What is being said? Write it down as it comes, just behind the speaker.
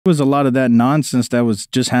Was a lot of that nonsense that was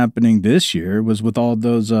just happening this year was with all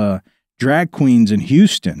those drag queens in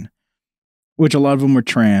Houston, which a lot of them were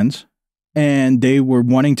trans, and they were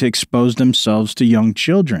wanting to expose themselves to young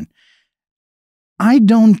children. I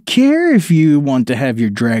don't care if you want to have your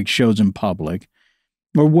drag shows in public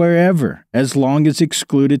or wherever, as long as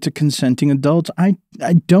excluded to consenting adults. I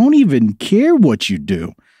don't even care what you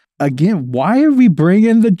do. Again, why are we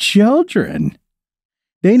bringing the children?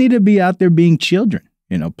 They need to be out there being children.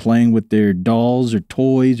 You know, playing with their dolls or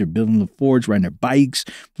toys or building the forts, riding their bikes,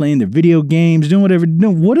 playing their video games, doing whatever.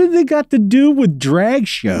 No, what do they got to do with drag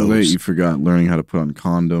shows? Well, you forgot learning how to put on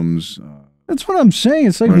condoms. That's what I'm saying.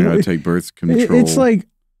 It's like learning how to take birth control. It's like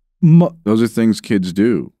those are things kids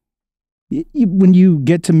do. When you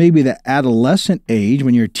get to maybe the adolescent age,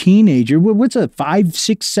 when you're a teenager, what's a 5,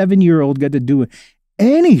 6, 7-year-old got to do with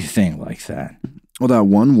anything like that? Well, that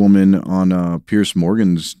one woman on Pierce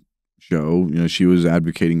Morgan's show, you know, she was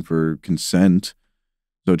advocating for consent.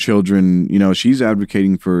 So children, you know, she's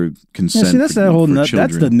advocating for consent. Yeah, see, that's for, that whole. for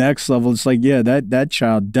That's the next level. It's like, yeah, that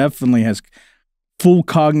child definitely has full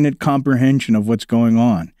cognitive comprehension of what's going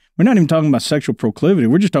on. We're not even talking about sexual proclivity.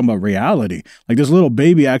 We're just talking about reality. Like this little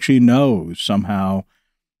baby actually knows somehow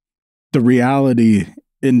the reality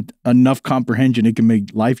in enough comprehension it can make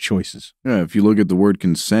life choices. Yeah, if you look at the word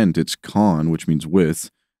consent, it's con, which means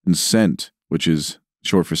with, and sent, which is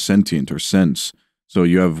short for sentient or sense. So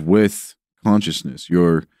you have with consciousness.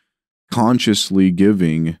 You're consciously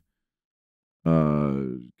giving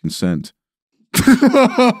consent.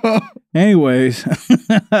 Anyways,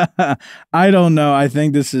 I don't know. I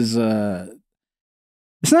think this is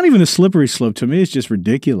it's not even a slippery slope. To me, it's just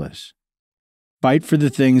ridiculous. Fight for the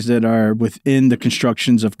things that are within the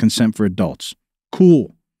constructions of consent for adults.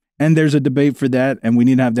 Cool. And there's a debate for that, and we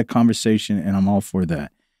need to have that conversation, and I'm all for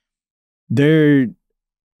that. There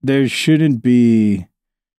shouldn't be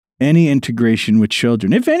any integration with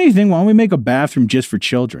children. If anything, why don't we make a bathroom just for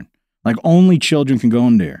children? Like only children can go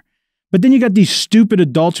in there. But then you got these stupid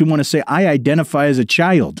adults who want to say, I identify as a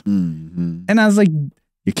child. Mm-hmm. And I was like,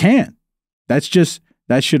 you can't. That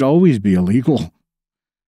should always be illegal.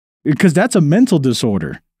 Because that's a mental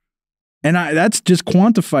disorder. And that's just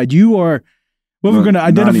quantified. You are, we're going to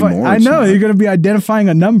identify. Anymore, I know, you're going to be identifying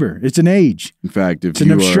a number. It's an age. In fact, if it's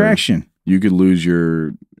an abstraction. You could lose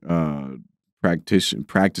your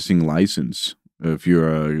practicing license if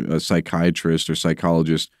you're a psychiatrist or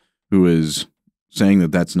psychologist who is saying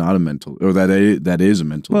that that's not a mental, or that is a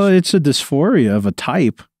mental. Well, it's a dysphoria of a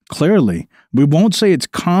type, clearly. We won't say it's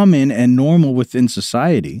common and normal within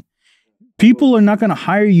society. People are not going to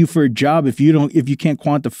hire you for a job if you can't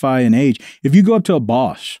quantify an age. If you go up to a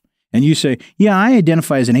boss and you say, yeah, I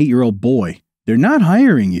identify as an 8-year-old boy, they're not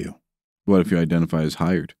hiring you. What if you identify as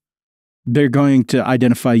hired? They're going to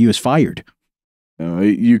identify you as fired.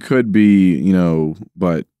 You could be, you know,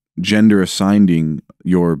 but gender assigning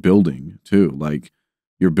your building too. Like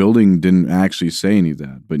your building didn't actually say any of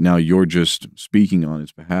that, but now you're just speaking on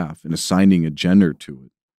its behalf and assigning a gender to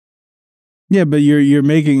it. Yeah, but you're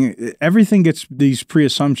making everything gets these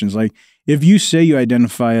pre-assumptions. Like if you say you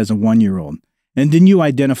identify as a 1-year-old and then you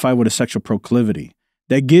identify with a sexual proclivity,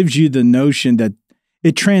 that gives you the notion that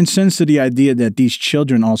it transcends to the idea that these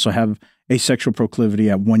children also have a sexual proclivity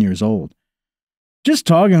at 1 year old. Just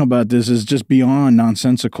talking about this is just beyond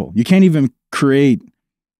nonsensical. You can't even create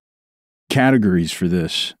categories for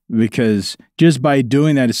this because just by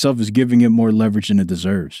doing that itself is giving it more leverage than it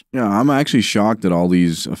deserves. Yeah, I'm actually shocked at all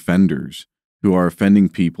these offenders who are offending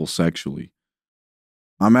people sexually.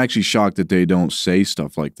 I'm actually shocked that they don't say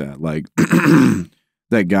stuff like that. Like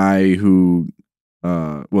that guy who,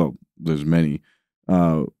 well, there's many.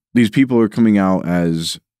 These people are coming out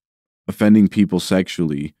as offending people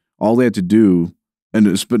sexually. All they have to do,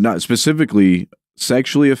 but not specifically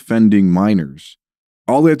sexually offending minors.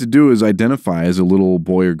 All they have to do is identify as a little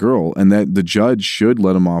boy or girl, and that the judge should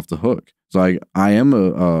let them off the hook. It's like,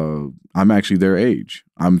 I'm actually their age.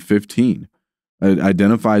 I'm 15. I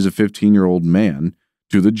identify as a 15-year-old man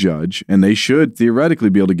to the judge, and they should theoretically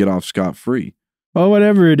be able to get off scot-free. Well,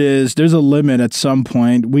 whatever it is, there's a limit at some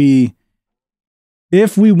point.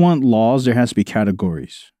 If we want laws, there has to be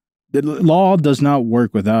categories. The law does not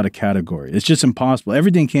work without a category. It's just impossible.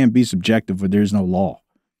 Everything can't be subjective where there's no law.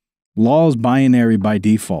 Law is binary by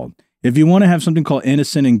default. If you want to have something called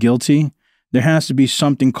innocent and guilty, there has to be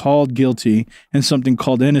something called guilty and something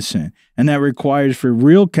called innocent. And that requires for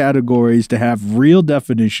real categories to have real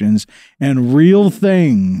definitions and real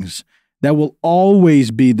things that will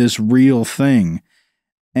always be this real thing.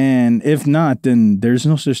 And if not, then there's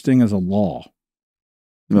no such thing as a law.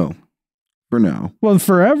 No, for now. Well,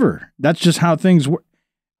 forever. That's just how things work.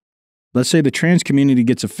 let's say the trans community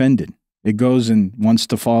gets offended. It goes and wants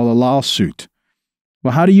to file a lawsuit.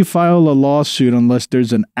 Well, how do you file a lawsuit unless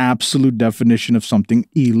there's an absolute definition of something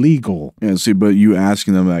illegal? Yeah, see, but you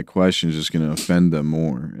asking them that question is just going to offend them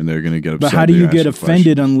more, and they're going to get upset. But how do you get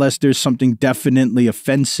offended question. unless there's something definitely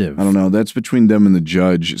offensive? I don't know. That's between them and the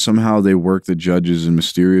judge. Somehow they work the judges in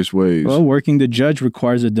mysterious ways. Well, working the judge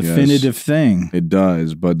requires a definitive thing. It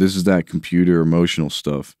does, but this is that computer emotional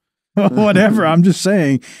stuff. Whatever. I'm just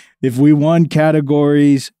saying, if we won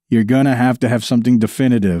categories, you're going to have something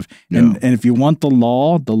definitive. And if you want the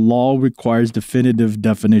law requires definitive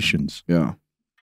definitions. Yeah.